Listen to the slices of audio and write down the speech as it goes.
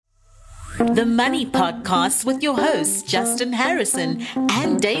The Money Podcast with your hosts, Justin Harrison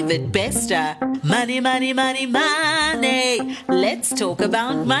and David Bester. Money, money, money, money. Let's talk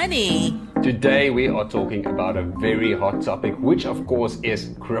about money. Today we are talking about a very hot topic, which of course is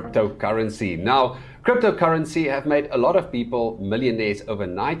cryptocurrency. Now, cryptocurrency have made a lot of people millionaires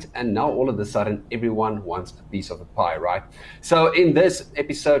overnight, and now all of a sudden everyone wants a piece of the pie, right? So in this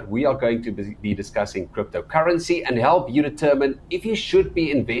episode, we are going to be discussing cryptocurrency and help you determine if you should be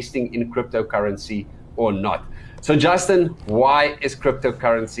investing in cryptocurrency or not. So Justin, why is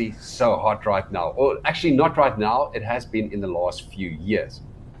cryptocurrency so hot right now? Or actually not right now, it has been in the last few years.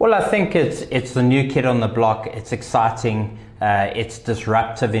 Well, I think it's the new kid on the block. It's exciting. It's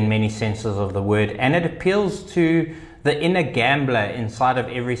disruptive in many senses of the word, and it appeals to the inner gambler inside of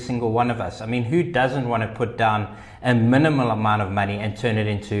every single one of us. I mean, who doesn't want to put down a minimal amount of money and turn it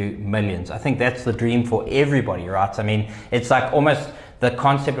into millions? I think that's the dream for everybody, right? I mean, it's like almost the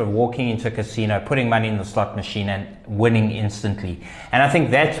concept of walking into a casino, putting money in the slot machine and winning instantly. And I think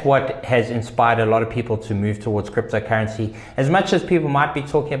that's what has inspired a lot of people to move towards cryptocurrency. As much as people might be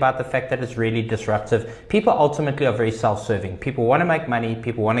talking about the fact that it's really disruptive, people ultimately are very self-serving. People want to make money,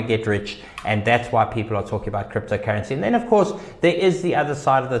 people want to get rich, and that's why people are talking about cryptocurrency. And then of course, there is the other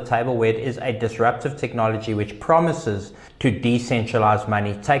side of the table where it is a disruptive technology which promises to decentralize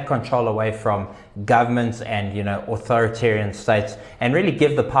money, take control away from governments and authoritarian states, and really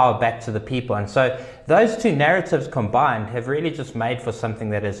give the power back to the people. And so those two narratives combined have really just made for something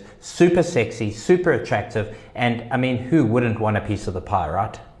that is super sexy, super attractive, and I mean, who wouldn't want a piece of the pie,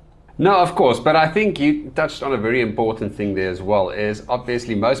 right? No, of course, but I think you touched on a very important thing there as well, is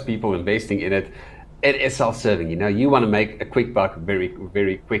obviously most people investing in it is self-serving. You want to make a quick buck very,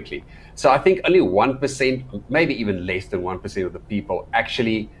 very quickly. So I think only 1%, maybe even less than 1% of the people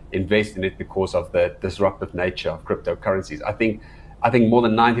actually invest in it because of the disruptive nature of cryptocurrencies. I think more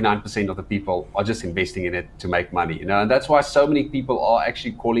than 99% of the people are just investing in it to make money, and that's why so many people are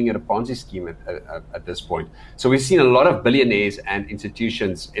actually calling it a Ponzi scheme at this point. So we've seen a lot of billionaires and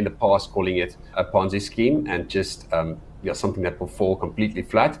institutions in the past calling it a Ponzi scheme and just something that will fall completely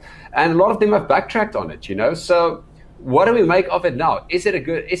flat. And a lot of them have backtracked on it, So what do we make of it now? Is it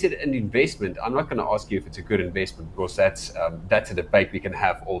an investment? I'm not going to ask you if it's a good investment, because that's a debate we can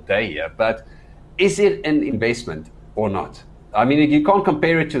have all day here. But is it an investment or not? I mean, you can't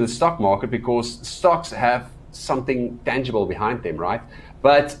compare it to the stock market because stocks have something tangible behind them, right?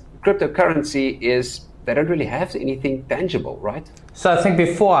 But cryptocurrency they don't really have anything tangible, right? So I think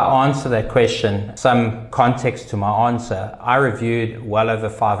before I answer that question, some context to my answer. I reviewed well over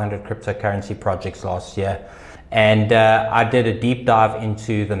 500 cryptocurrency projects last year. And I did a deep dive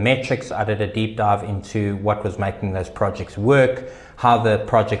into the metrics. I did a deep dive into what was making those projects work, how the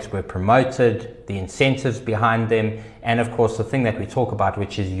projects were promoted, the incentives behind them, and of course the thing that we talk about,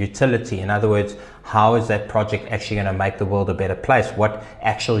 which is utility. In other words, how is that project actually going to make the world a better place? What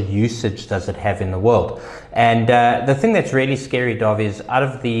actual usage does it have in the world? And the thing that's really scary, Dov, is out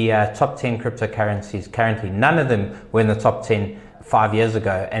of the top 10 cryptocurrencies currently, none of them were in the top 10 5 years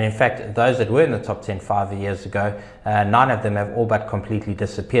ago. And in fact, those that were in the top 10 5 years ago, 9 of them have all but completely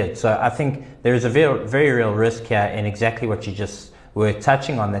disappeared. So I think there is a very, very real risk here in exactly what you just were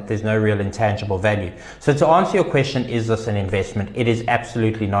touching on, that there's no real intangible value. So to answer your question, is this an investment? It is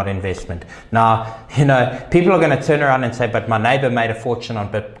absolutely not investment. Now, people are going to turn around and say, but my neighbor made a fortune on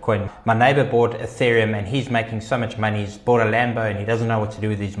Bitcoin. My neighbor bought Ethereum and he's making so much money. He's bought a Lambo and he doesn't know what to do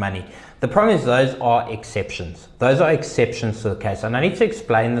with his money. The problem is those are exceptions. Those are exceptions to the case. And I need to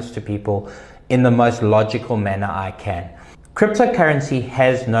explain this to people in the most logical manner I can. Cryptocurrency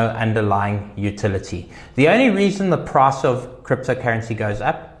has no underlying utility. The only reason the price of cryptocurrency goes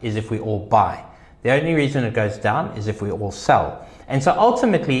up is if we all buy. The only reason it goes down is if we all sell. And so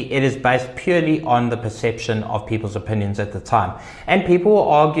ultimately it is based purely on the perception of people's opinions at the time. And people will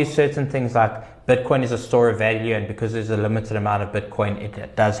argue certain things like Bitcoin is a store of value, and because there's a limited amount of Bitcoin,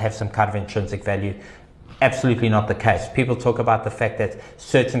 it does have some kind of intrinsic value. Absolutely not the case. People talk about the fact that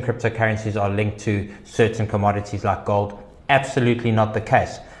certain cryptocurrencies are linked to certain commodities like gold. Absolutely not the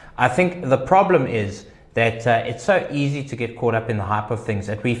case. I think the problem is that it's so easy to get caught up in the hype of things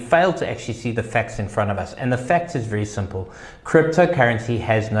that we fail to actually see the facts in front of us. And the fact is very simple. Cryptocurrency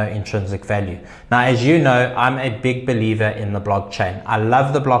has no intrinsic value. Now, as you know, I'm a big believer in the blockchain. I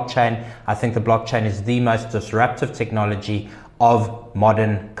love the blockchain. I think the blockchain is the most disruptive technology of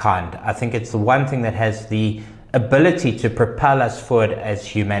modern kind. I think it's the one thing that has the ability to propel us forward as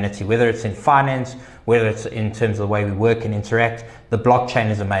humanity, whether it's in finance, whether it's in terms of the way we work and interact. The blockchain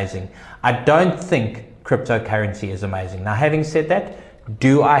is amazing. I don't think cryptocurrency is amazing. Now, having said that,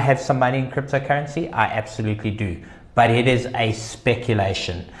 do I have some money in cryptocurrency? I absolutely do. but it is a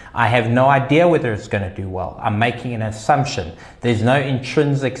speculation. I have no idea whether it's going to do well. I'm making an assumption. There's no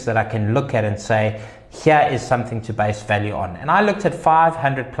intrinsics that I can look at and say, here is something to base value on. And I looked at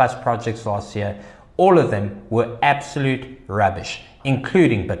 500 plus projects last year. All of them were absolute rubbish,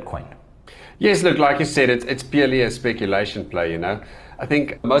 including Bitcoin. Yes, look, like you said, it's purely a speculation play, you know. I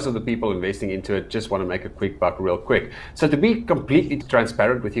think most of the people investing into it just want to make a quick buck real quick. So to be completely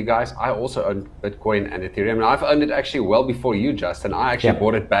transparent with you guys, I also own Bitcoin and Ethereum. And I've owned it actually well before you, Justin. I actually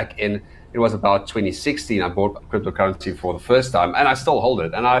bought it back in, it was about 2016. I bought cryptocurrency for the first time, and I still hold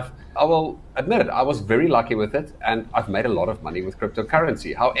it. And I will admit it, I was very lucky with it, and I've made a lot of money with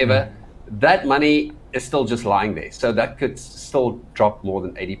cryptocurrency. However, that money is still just lying there. So that could still drop more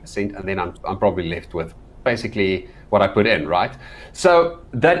than 80%, and then I'm probably left with basically what I put in, right? So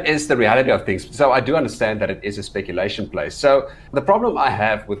that is the reality of things. So I do understand that it is a speculation play. So the problem I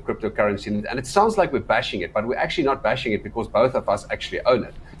have with cryptocurrency, and it sounds like we're bashing it, but we're actually not bashing it because both of us actually own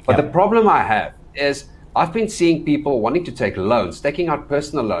it. But the problem I have is I've been seeing people wanting to take loans, taking out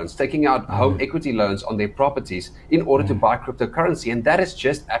personal loans, taking out home equity loans on their properties in order to buy cryptocurrency. And that is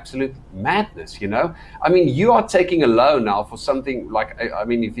just absolute madness, you know? I mean, you are taking a loan now for something like, I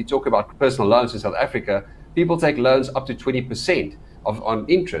mean, if you talk about personal loans in South Africa, people take loans up to 20% on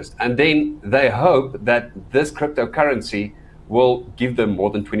interest. And then they hope that this cryptocurrency will give them more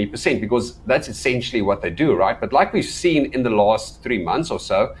than 20% because that's essentially what they do, right? But like we've seen in the last 3 months or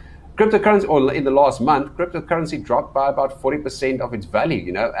so, cryptocurrency, or in the last month, cryptocurrency dropped by about 40% of its value,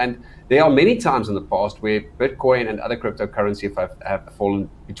 you know, and there are many times in the past where Bitcoin and other cryptocurrency have fallen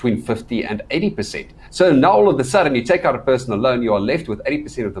between 50 and 80%. So now all of a sudden you take out a personal loan, you are left with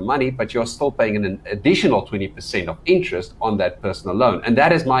 80% of the money, but you're still paying an additional 20% of interest on that personal loan. And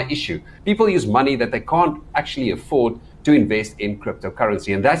that is my issue. People use money that they can't actually afford to invest in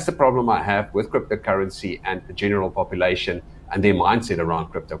cryptocurrency. And that's the problem I have with cryptocurrency and the general population and their mindset around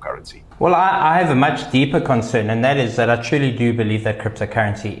cryptocurrency. Well, I have a much deeper concern, and that is that I truly do believe that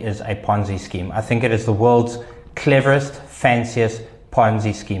cryptocurrency is a Ponzi scheme. I think it is the world's cleverest, fanciest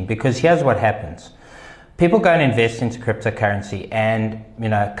Ponzi scheme, because here's what happens. People go and invest into cryptocurrency, and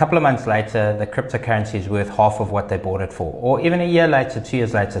a couple of months later, the cryptocurrency is worth half of what they bought it for. Or even a year later, 2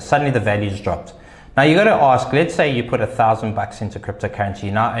 years later, suddenly the value's dropped. Now you got to ask, let's say you put $1,000 into cryptocurrency,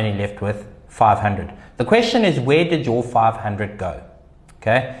 you're now only left with 500. The question is, where did your 500 go?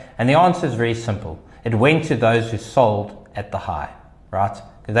 Okay, and the answer is very simple. It went to those who sold at the high, right?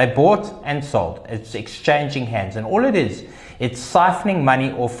 Because they bought and sold. It's exchanging hands, and all it is, it's siphoning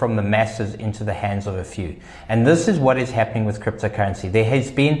money off from the masses into the hands of a few. And this is what is happening with cryptocurrency. There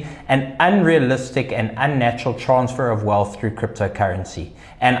has been an unrealistic and unnatural transfer of wealth through cryptocurrency.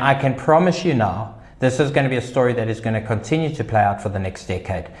 And I can promise you now, this is going to be a story that is going to continue to play out for the next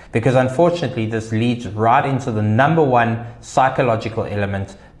decade, because unfortunately this leads right into the number one psychological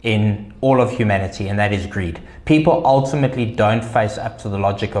element in all of humanity, and that is greed. People ultimately don't face up to the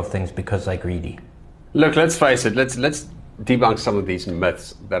logic of things because they're greedy. Look, let's face it, let's debunk some of these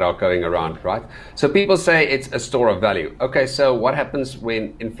myths that are going around, right? So people say it's a store of value. Okay, so what happens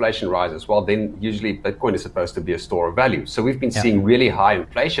when inflation rises? Well, then usually Bitcoin is supposed to be a store of value. So we've been seeing really high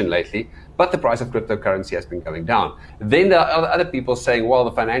inflation lately, but the price of cryptocurrency has been going down. Then there are other people saying, well,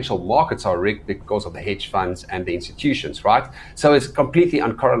 the financial markets are rigged because of the hedge funds and the institutions, right? So it's completely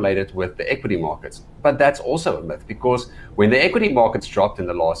uncorrelated with the equity markets. But that's also a myth, because when the equity markets dropped in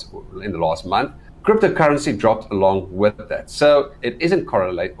the last month, cryptocurrency dropped along with that. So it isn't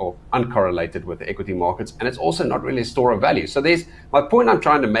uncorrelated with the equity markets, and it's also not really a store of value. So my point I'm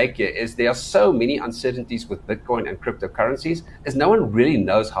trying to make here is there are so many uncertainties with Bitcoin and cryptocurrencies, as no one really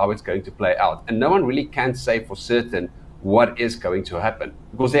knows how it's going to play out. And no one really can say for certain what is going to happen,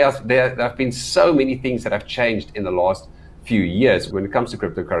 because there have been so many things that have changed in the last few years when it comes to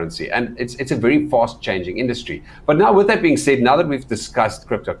cryptocurrency, and it's a very fast changing industry. But now, with that being said, now that we've discussed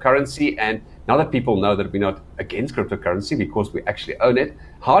cryptocurrency, and now that people know that we're not against cryptocurrency because we actually own it,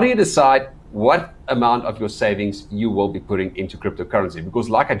 how do you decide what amount of your savings you will be putting into cryptocurrency?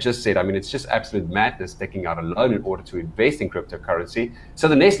 Because like I just said, I mean, it's just absolute madness taking out a loan in order to invest in cryptocurrency. So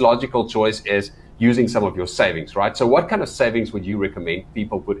the next logical choice is using some of your savings, right? So what kind of savings would you recommend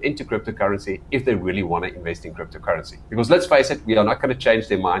people put into cryptocurrency if they really want to invest in cryptocurrency? Because let's face it, we are not going to change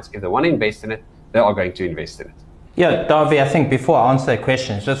their minds. If they want to invest in it, they are going to invest in it. Yeah, Darby, I think before I answer that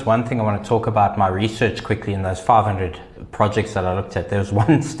question, it's just one thing I want to talk about my research quickly in those 500 projects that I looked at. There was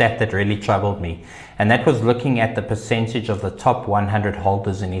one stat that really troubled me, and that was looking at the percentage of the top 100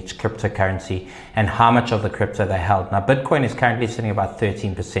 holders in each cryptocurrency and how much of the crypto they held. Now, Bitcoin is currently sitting about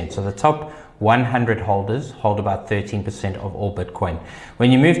 13%. So the top 100 holders hold about 13% of all Bitcoin.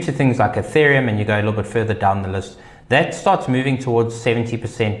 When you move to things like Ethereum and you go a little bit further down the list, that starts moving towards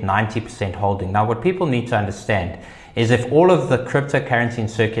 70%, 90% holding. Now, what people need to understand is if all of the cryptocurrency in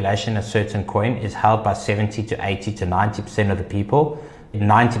circulation, a certain coin, is held by 70 to 80 to 90% of the people,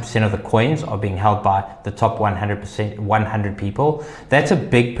 90% of the coins are being held by the top 100 people, that's a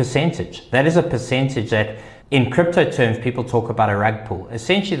big percentage. That is a percentage that in crypto terms, people talk about a rug pull.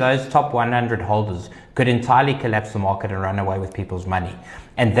 Essentially, those top 100 holders could entirely collapse the market and run away with people's money.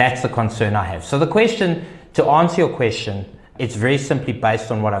 And that's the concern I have. So the question, to answer your question, it's very simply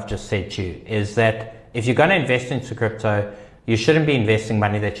based on what I've just said to you, is that if you're going to invest into crypto, you shouldn't be investing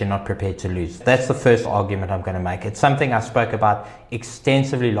money that you're not prepared to lose. That's the first argument I'm going to make. It's something I spoke about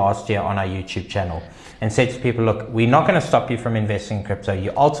extensively last year on our YouTube channel and said to people, look, we're not going to stop you from investing in crypto.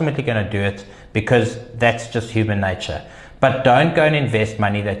 You're ultimately going to do it because that's just human nature. But don't go and invest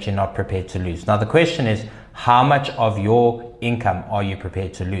money that you're not prepared to lose. Now, the question is, how much of your income are you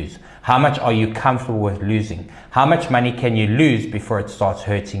prepared to lose? How much are you comfortable with losing? How much money can you lose before it starts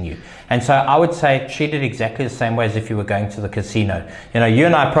hurting you? And so I would say treat it exactly the same way as if you were going to the casino. You know, you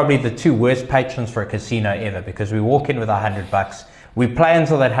and I are probably the two worst patrons for a casino ever, because we walk in with $100, we play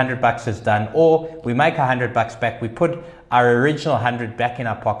until that $100 is done, or we make $100 back, we put our original 100 back in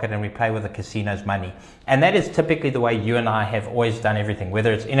our pocket and we play with the casino's money. And that is typically the way you and I have always done everything,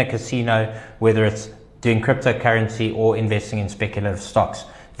 whether it's in a casino, whether it's doing cryptocurrency or investing in speculative stocks.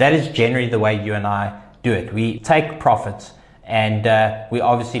 That is generally the way you and I do it. We take profits and we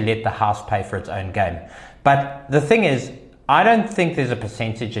obviously let the house pay for its own game. But the thing is, I don't think there's a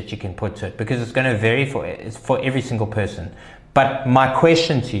percentage that you can put to it, because it's going to vary for every single person. But my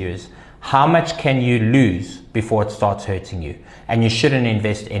question to you is, how much can you lose before it starts hurting you? And you shouldn't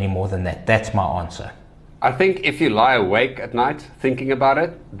invest any more than that. That's my answer. I think if you lie awake at night thinking about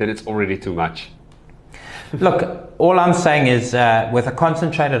it, then it's already too much. Look, all I'm saying is with a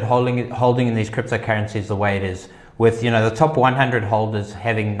concentrated holding in these cryptocurrencies the way it is, with the top 100 holders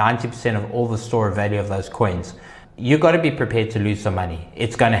having 90% of all the store of value of those coins, you've got to be prepared to lose some money.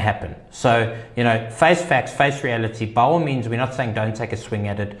 It's going to happen. So, face facts, face reality. By all means, we're not saying don't take a swing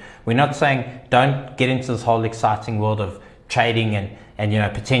at it. We're not saying don't get into this whole exciting world of trading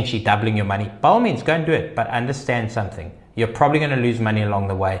and potentially doubling your money. By all means, go and do it. But understand something. You're probably going to lose money along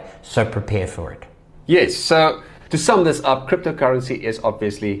the way, so prepare for it. Yes, so to sum this up, cryptocurrency is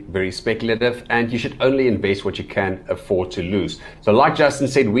obviously very speculative, and you should only invest what you can afford to lose. So like Justin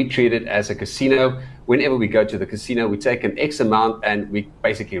said, we treat it as a casino. Whenever we go to the casino, we take an X amount and we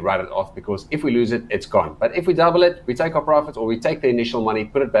basically write it off, because if we lose it, it's gone. But if we double it, we take our profits, or we take the initial money,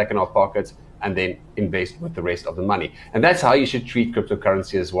 put it back in our pockets, and then invest with the rest of the money. And that's how you should treat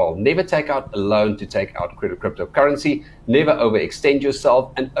cryptocurrency as well. Never take out a loan to take out cryptocurrency, never overextend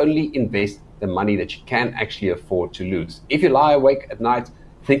yourself, and only invest the money that you can actually afford to lose. If you lie awake at night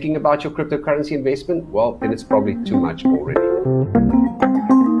thinking about your cryptocurrency investment, well, then it's probably too much already.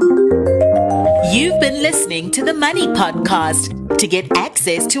 You've been listening to the Money Podcast. To get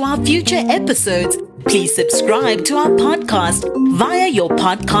access to our future episodes, please subscribe to our podcast via your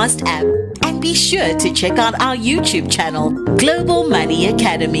podcast app, and be sure to check out our YouTube channel, Global Money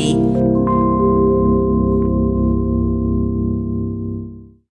Academy.